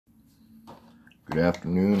Good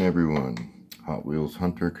afternoon, everyone. Hot Wheels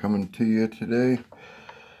Hunter coming to you today,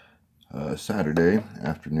 Saturday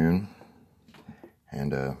afternoon,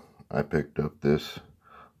 and I picked up this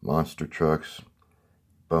Monster Trucks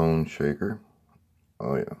bone shaker.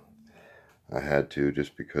 Oh yeah, I had to,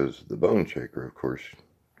 just because the bone shaker, of course,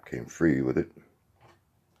 came free with it.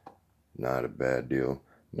 Not a bad deal.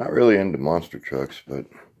 Not really into monster trucks, but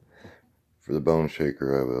for the bone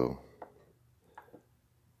shaker I will.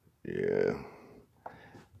 Yeah,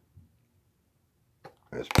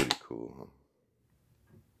 that's pretty cool, huh?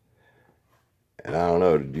 And I don't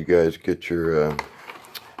know, did you guys get your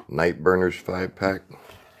Nightburnerz 5-pack?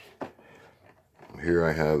 Here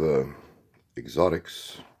I have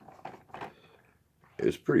Exotics.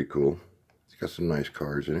 It's pretty cool. It's got some nice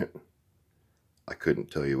cars in it. I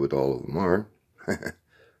couldn't tell you what all of them are,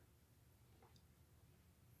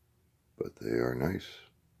 but they are nice.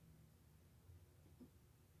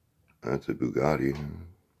 That's a Bugatti. I'm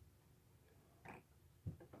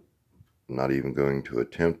not even going to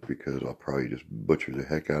attempt because I'll probably just butcher the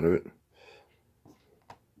heck out of it.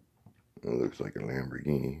 It looks like a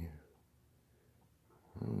Lamborghini.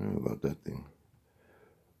 I don't know about that thing.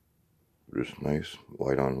 Just nice,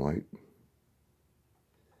 white on white.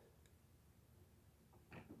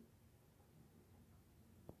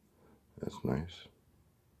 That's nice.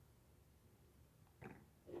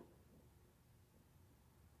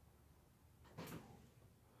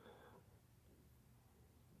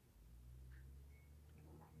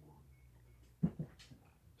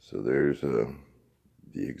 So there's the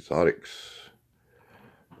Exotics.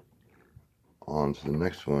 On to the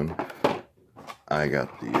next one. I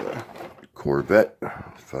got the Corvette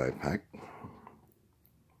 5-pack.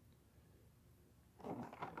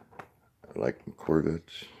 I like the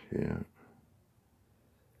Corvettes, yeah.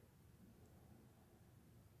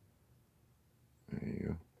 There you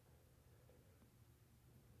go.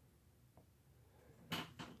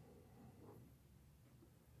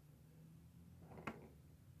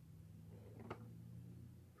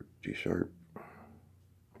 Pretty sharp.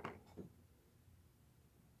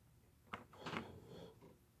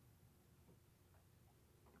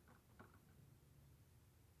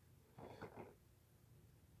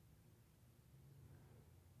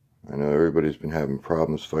 I know everybody's been having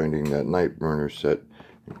problems finding that Nightburnerz set,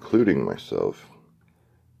 including myself.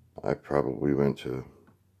 I probably went to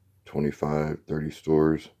 25, 30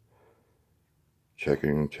 stores,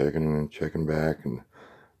 checking back, and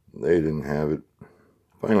they didn't have it.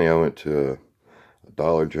 Finally, I went to a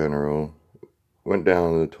Dollar General, went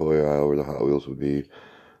down to the toy aisle where the Hot Wheels would be.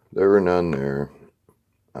 There were none there.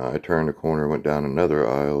 I turned the corner, went down another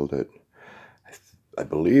aisle that I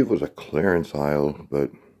believe was a clearance aisle,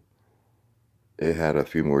 but it had a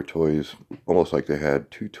few more toys, almost like they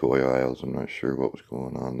had two toy aisles. I'm not sure what was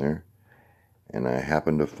going on there. And I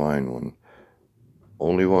happened to find one.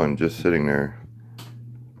 Only one, just sitting there.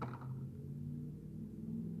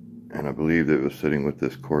 And I believe that it was sitting with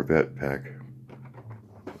this Corvette pack.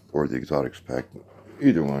 Or the Exotics pack.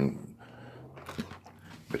 Either one.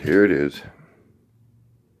 But here it is.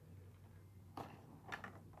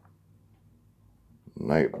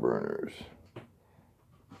 Nightburnerz.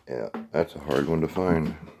 Yeah, that's a hard one to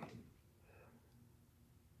find.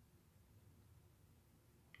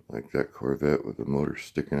 Like that Corvette with the motor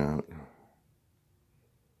sticking out.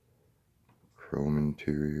 Chrome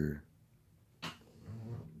interior.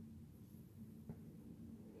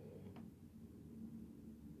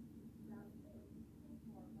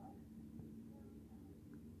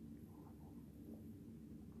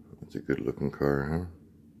 That's a good looking car,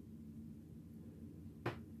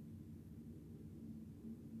 huh?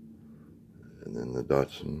 And then the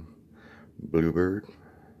Datsun Bluebird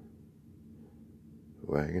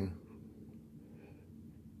wagon.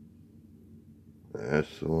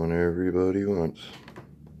 That's the one everybody wants.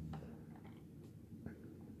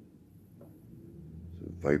 It's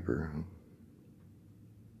a Viper.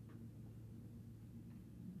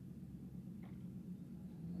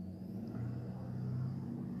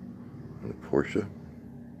 And a Porsche.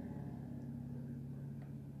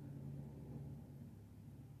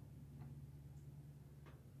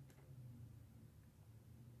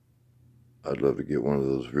 I'd love to get one of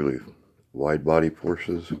those really wide body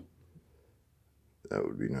Porsches. That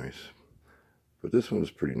would be nice. But this one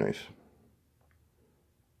is pretty nice.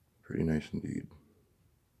 Pretty nice indeed.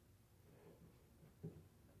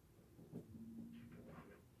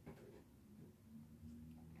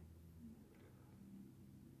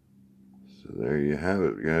 So there you have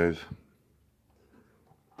it, guys.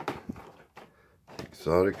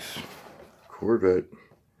 Exotics, Corvette,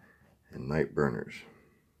 and Nightburnerz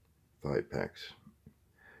 5-packs.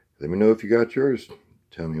 Let me know if you got yours.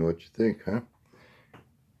 Tell me what you think, huh?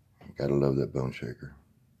 Gotta love that bone shaker.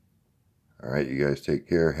 Alright, you guys take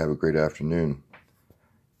care. Have a great afternoon.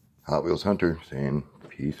 Hot Wheels Hunter saying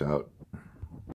peace out.